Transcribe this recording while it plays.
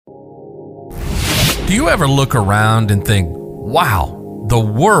Do you ever look around and think, wow, the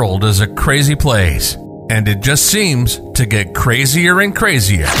world is a crazy place, and it just seems to get crazier and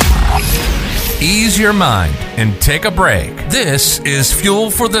crazier? Ease your mind and take a break. This is Fuel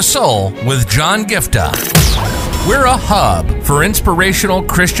for the Soul with John Giftah. We're a hub for inspirational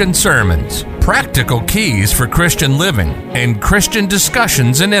Christian sermons, practical keys for Christian living, and Christian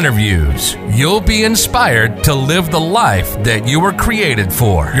discussions and interviews. You'll be inspired to live the life that you were created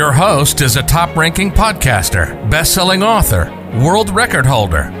for. Your host is a top-ranking podcaster, best-selling author, world record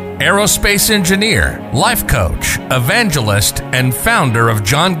holder, aerospace engineer, life coach, evangelist, and founder of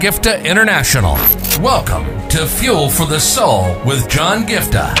John Giftah International. Welcome to Fuel for the Soul with John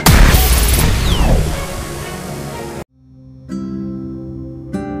Giftah.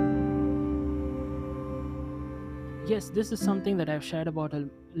 Yes, this is something that I've shared about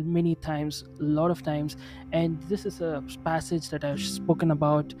many times, a lot of times, and this is a passage that I've spoken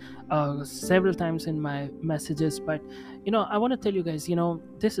about several times in my messages. But I want to tell you guys,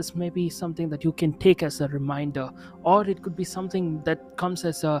 this is maybe something that you can take as a reminder, or it could be something that comes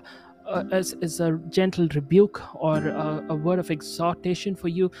as a gentle rebuke or a word of exhortation for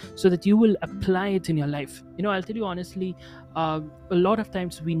you, so that you will apply it in your life. I'll tell you honestly, a lot of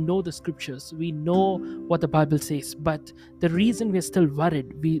times we know the scriptures, we know what the Bible says, but the reason we're still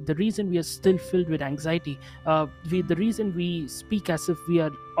worried, the reason we are still filled with anxiety, the reason we speak as if we are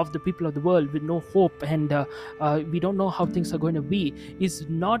of the people of the world with no hope, and we don't know how things are going to be, is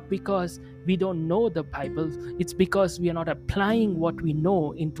not because we don't know the Bible. It's because we are not applying what we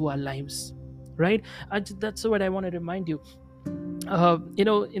know into our lives, right? That's what I want to remind you.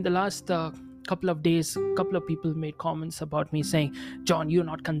 In the last couple of days, a couple of people made comments about me saying, John, you're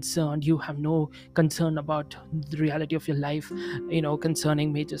not concerned, you have no concern about the reality of your life,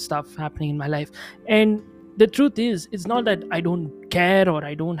 concerning major stuff happening in my life. And the truth is, it's not that I don't care, or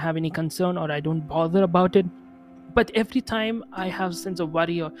I don't have any concern, or I don't bother about it. But every time I have a sense of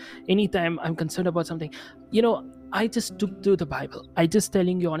worry, or anytime I'm concerned about something, I just took to the Bible. I just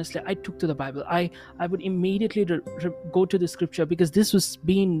telling you honestly, I took to the Bible. I would immediately go to the scripture, because this was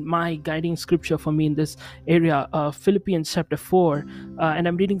being my guiding scripture for me in this area. Philippians chapter 4, and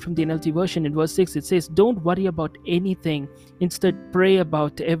I'm reading from the NLT version. In verse 6, it says, don't worry about anything. Instead, pray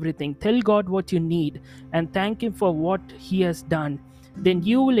about everything. Tell God what you need and thank Him for what He has done. Then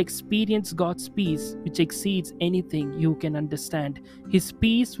you will experience God's peace, which exceeds anything you can understand. His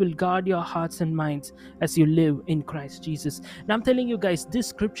peace will guard your hearts and minds as you live in Christ Jesus. And I'm telling you guys, this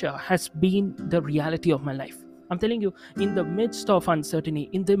scripture has been the reality of my life. I'm telling you, in the midst of uncertainty,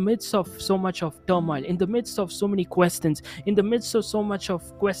 in the midst of so much of turmoil, in the midst of so many questions, in the midst of so much of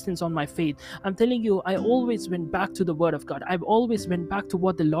questions on my faith, I'm telling you, I always went back to the Word of God. I've always went back to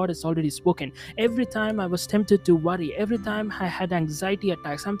what the Lord has already spoken. Every time I was tempted to worry, every time I had anxiety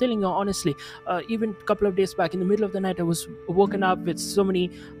attacks, I'm telling you honestly, even a couple of days back, in the middle of the night, I was woken up with so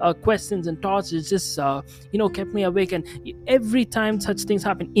many questions and thoughts. It just, kept me awake. And every time such things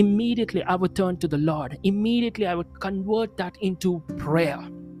happen, immediately I would turn to the Lord. Immediately I would convert that into prayer.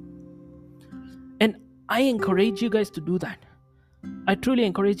 And I encourage you guys to do that. I truly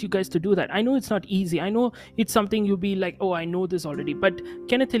encourage you guys to do that. I know it's not easy. I know it's something you'll be like, oh, I know this already. But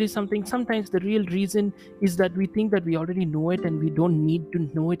can I tell you something? Sometimes the real reason is that we think that we already know it and we don't need to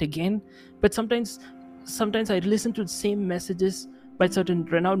know it again. But sometimes I listen to the same messages by certain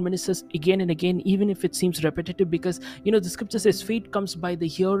renowned ministers again and again, even if it seems repetitive, because the scripture says faith comes by the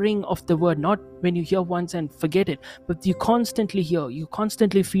hearing of the word, not when you hear once and forget it, but you constantly hear, you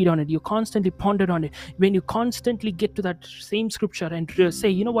constantly feed on it, you constantly ponder on it. When you constantly get to that same scripture and say,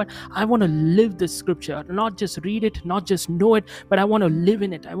 you know what, I want to live this scripture, not just read it, not just know it, but I want to live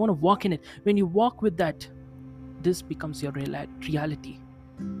in it, I want to walk in it. When you walk with that, this becomes your reality.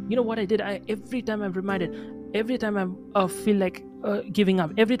 You know what I did? Every time I'm reminded, every time I feel like giving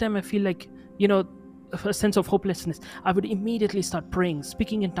up, every time I feel like, a sense of hopelessness, I would immediately start praying,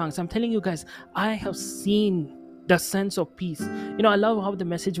 speaking in tongues. I'm telling you guys, I have seen the sense of peace. I love how the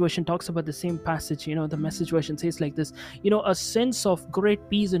Message version talks about the same passage. The Message version says like this, a sense of great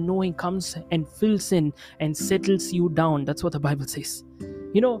peace and knowing comes and fills in and settles you down. That's what the Bible says.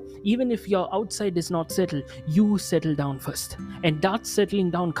 Even if your outside is not settled, you settle down first. And that settling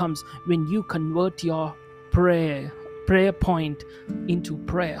down comes when you convert your prayer point into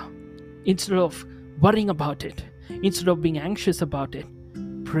prayer. Instead of worrying about it, instead of being anxious about it,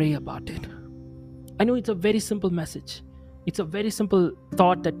 pray about it. I know it's a very simple message. It's a very simple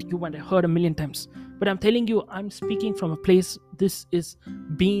thought that you might have heard a million times. But I'm telling you, I'm speaking from a place, this is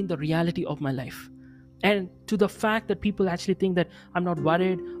being the reality of my life. And to the fact that people actually think that I'm not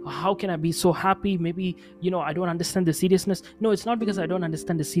worried, how can I be so happy, maybe I don't understand the seriousness. No, it's not because I don't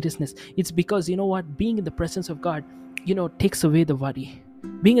understand the seriousness. It's because, being in the presence of God takes away the worry.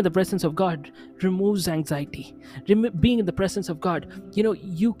 Being in the presence of God removes anxiety. Being in the presence of God,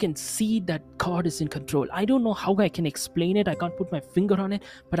 you can see that God is in control. I don't know how I can explain it. I can't put my finger on it,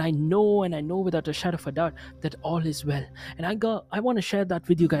 but I know, and I know without a shadow of a doubt that all is well. And I want to share that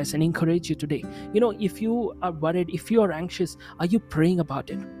with you guys and encourage you today. If you are worried, if you are anxious, are you praying about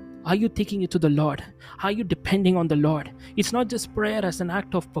it? Are you taking it to the Lord? Are you depending on the Lord? It's not just prayer as an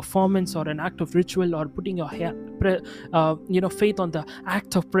act of performance or an act of ritual or putting your faith on the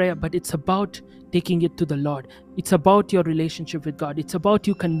act of prayer, but it's about taking it to the Lord. It's about your relationship with God. It's about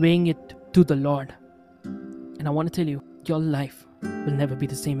you conveying it to the Lord. And I want to tell you, your life will never be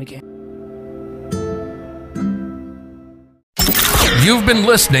the same again. You've been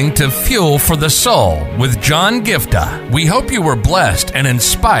listening to Fuel for the Soul with John Giftah. We hope you were blessed and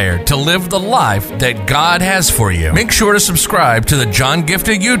inspired to live the life that God has for you. Make sure to subscribe to the John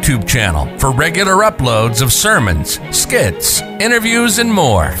Giftah YouTube channel for regular uploads of sermons, skits, interviews, and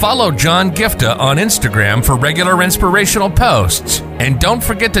more. Follow John Giftah on Instagram for regular inspirational posts. And don't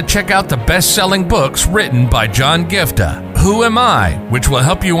forget to check out the best-selling books written by John Giftah, Who Am I?, which will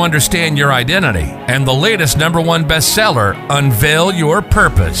help you understand your identity, and the latest #1 bestseller, Unveil Your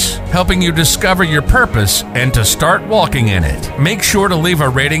Purpose, helping you discover your purpose and to start walking in it. Make sure to leave a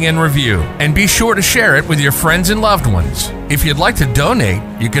rating and review, and be sure to share it with your friends and loved ones. If you'd like to donate,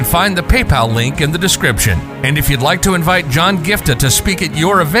 you can find the PayPal link in the description. And if you'd like to invite John Giftah to speak at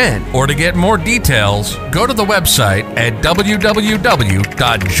your event or to get more details, go to the website at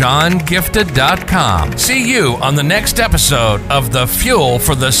www.johngiftah.com. See you on the next episode of The Fuel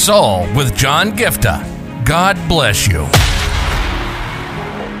for the Soul with John Giftah. God bless you.